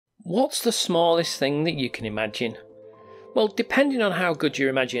What's the smallest thing that you can imagine? Well, depending on how good your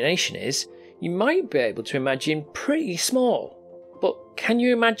imagination is, you might be able to imagine pretty small. But can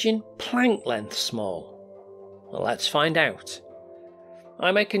you imagine Planck length small? Well, let's find out.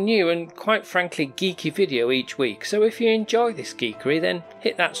 I make a new and quite frankly geeky video each week, so if you enjoy this geekery then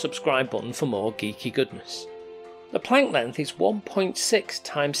hit that subscribe button for more geeky goodness. The Planck length is 1.6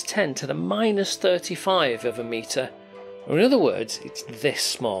 times 10 to the minus 35 of a metre, or in other words, it's this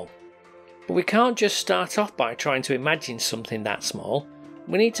small. But we can't just start off by trying to imagine something that small.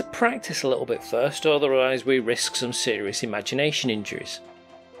 We need to practice a little bit first, otherwise we risk some serious imagination injuries.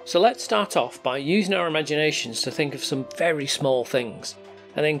 So let's start off by using our imaginations to think of some very small things,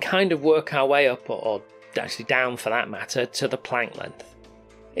 and then kind of work our way up, or actually down for that matter, to the Planck length.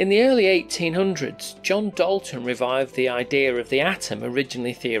 In the early 1800s, John Dalton revived the idea of the atom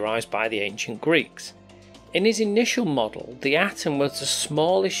originally theorised by the ancient Greeks. In his initial model, the atom was the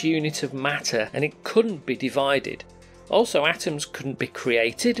smallest unit of matter and it couldn't be divided. Also, atoms couldn't be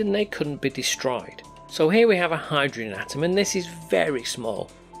created and they couldn't be destroyed. So here we have a hydrogen atom, and this is very small.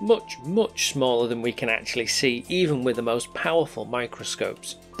 Much smaller than we can actually see even with the most powerful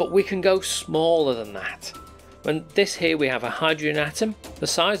microscopes. But we can go smaller than that. And this here we have a hydrogen atom. The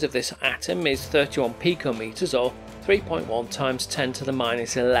size of this atom is 31 picometers, or 3.1 times 10 to the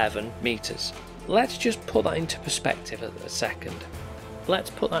minus 11 meters. Let's just put that into perspective a second.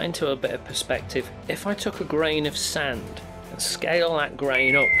 Let's put that into a bit of perspective. If I took a grain of sand and scale that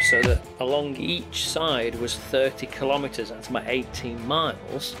grain up so that along each side was 30 kilometers, that's about 18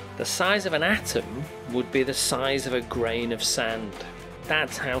 miles, the size of an atom would be the size of a grain of sand.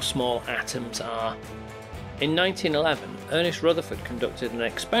 That's how small atoms are. In 1911, Ernest Rutherford conducted an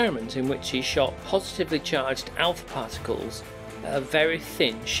experiment in which he shot positively charged alpha particles at a very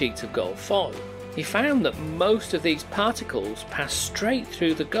thin sheet of gold foil. He found that most of these particles passed straight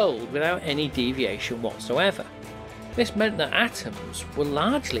through the gold without any deviation whatsoever. This meant that atoms were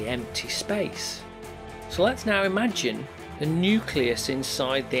largely empty space. So let's now imagine the nucleus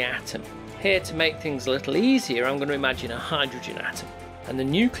inside the atom. Here, to make things a little easier, I'm going to imagine a hydrogen atom, and the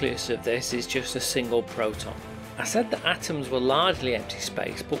nucleus of this is just a single proton. I said that atoms were largely empty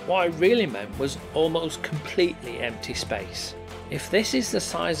space, but what I really meant was almost completely empty space. If this is the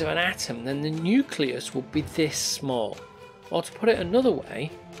size of an atom, then the nucleus will be this small. Or to put it another way,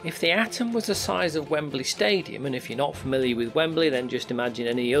 if the atom was the size of Wembley Stadium, and if you're not familiar with Wembley then just imagine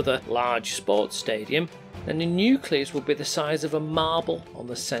any other large sports stadium, then the nucleus will be the size of a marble on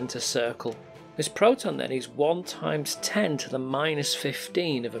the centre circle. This proton then is 1 times 10 to the minus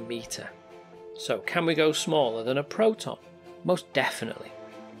 15 of a metre. So can we go smaller than a proton? Most definitely.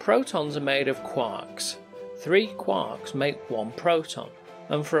 Protons are made of quarks. 3 quarks make 1 proton,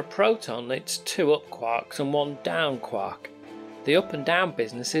 and for a proton it's 2 up quarks and 1 down quark. The up and down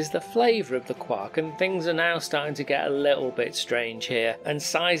business is the flavour of the quark, and things are now starting to get a little bit strange here, and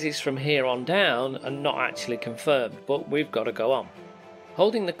sizes from here on down are not actually confirmed, but we've got to go on.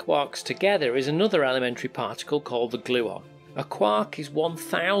 Holding the quarks together is another elementary particle called the gluon. A quark is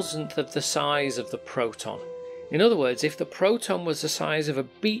 1,000th of the size of the proton. In other words, if the proton was the size of a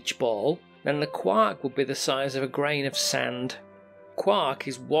beach ball, then the quark would be the size of a grain of sand. Quark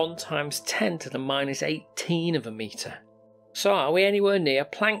is 1 times 10 to the minus 18 of a metre. So are we anywhere near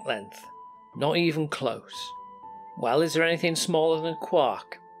Planck length? Not even close. Well, is there anything smaller than a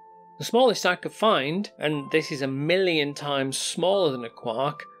quark? The smallest I could find, and this is 1,000,000 times smaller than a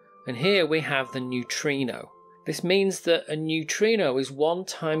quark, and here we have the neutrino. This means that a neutrino is 1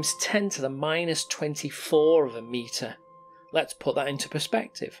 times 10 to the minus 24 of a metre. Let's put that into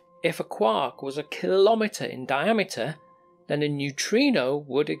perspective. If a quark was a kilometre in diameter, then a neutrino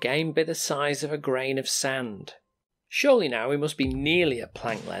would again be the size of a grain of sand. Surely now we must be nearly at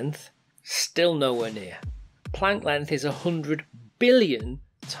Planck length. Still nowhere near. Planck length is 100 billion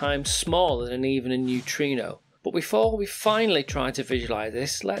times smaller than even a neutrino. But before we finally try to visualise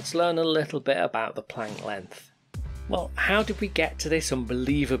this, let's learn a little bit about the Planck length. Well, how did we get to this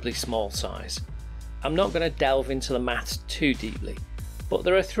unbelievably small size? I'm not going to delve into the maths too deeply, but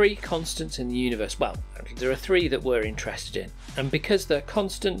there are 3 constants in the universe. Well, there are 3 that we're interested in, and because they're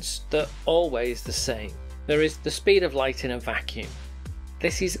constants, they're always the same. There is the speed of light in a vacuum.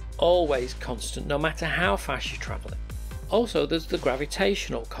 This is always constant, no matter how fast you're travelling. Also, there's the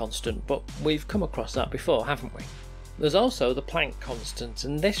gravitational constant, but we've come across that before, haven't we? There's also the Planck constant,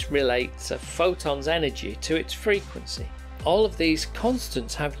 and this relates a photon's energy to its frequency. All of these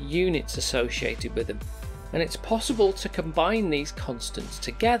constants have units associated with them, and it's possible to combine these constants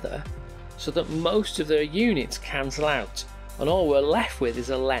together so that most of their units cancel out, and all we're left with is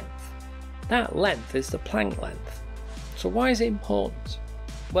a length. That length is the Planck length. So why is it important?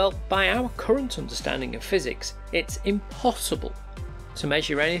 Well, by our current understanding of physics, it's impossible to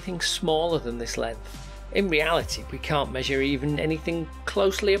measure anything smaller than this length. In reality, we can't measure even anything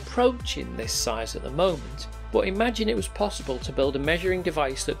closely approaching this size at the moment, but imagine it was possible to build a measuring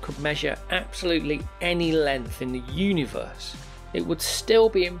device that could measure absolutely any length in the universe. It would still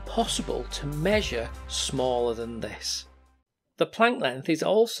be impossible to measure smaller than this. The Planck length is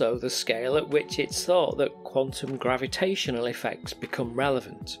also the scale at which it's thought that quantum gravitational effects become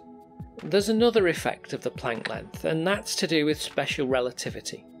relevant. There's another effect of the Planck length, and that's to do with special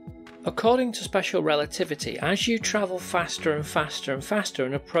relativity. According to special relativity, as you travel faster and faster and faster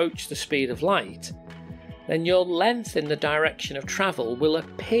and approach the speed of light, then your length in the direction of travel will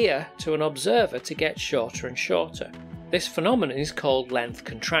appear to an observer to get shorter and shorter. This phenomenon is called length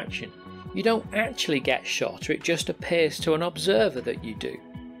contraction. You don't actually get shorter, it just appears to an observer that you do.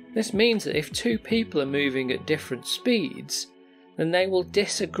 This means that if two people are moving at different speeds, then they will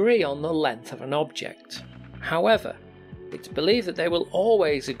disagree on the length of an object. However, it's believed that they will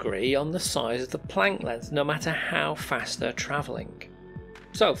always agree on the size of the Planck length, no matter how fast they're travelling.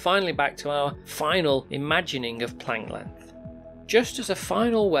 So finally, back to our final imagining of Planck length. Just as a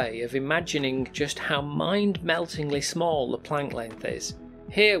final way of imagining just how mind-meltingly small the Planck length is,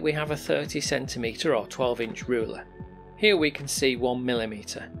 here we have a 30cm or 12-inch ruler. Here we can see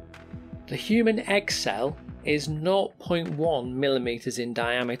 1mm. The human egg cell is 0.1mm in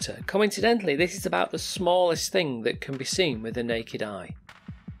diameter. Coincidentally, this is about the smallest thing that can be seen with the naked eye.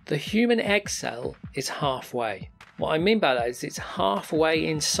 The human egg cell is halfway. What I mean by that is it's halfway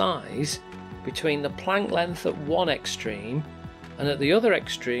in size between the Planck length at one extreme, and at the other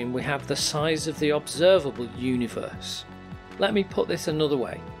extreme we have the size of the observable universe. Let me put this another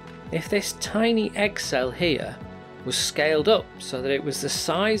way. If this tiny egg cell here was scaled up so that it was the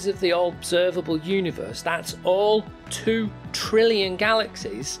size of the observable universe, that's all 2 trillion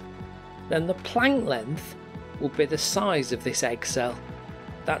galaxies, then the Planck length will be the size of this egg cell.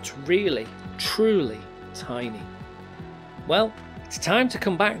 That's really, truly tiny. Well, it's time to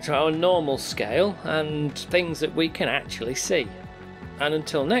come back to our normal scale and things that we can actually see. And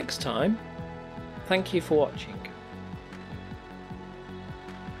until next time, thank you for watching.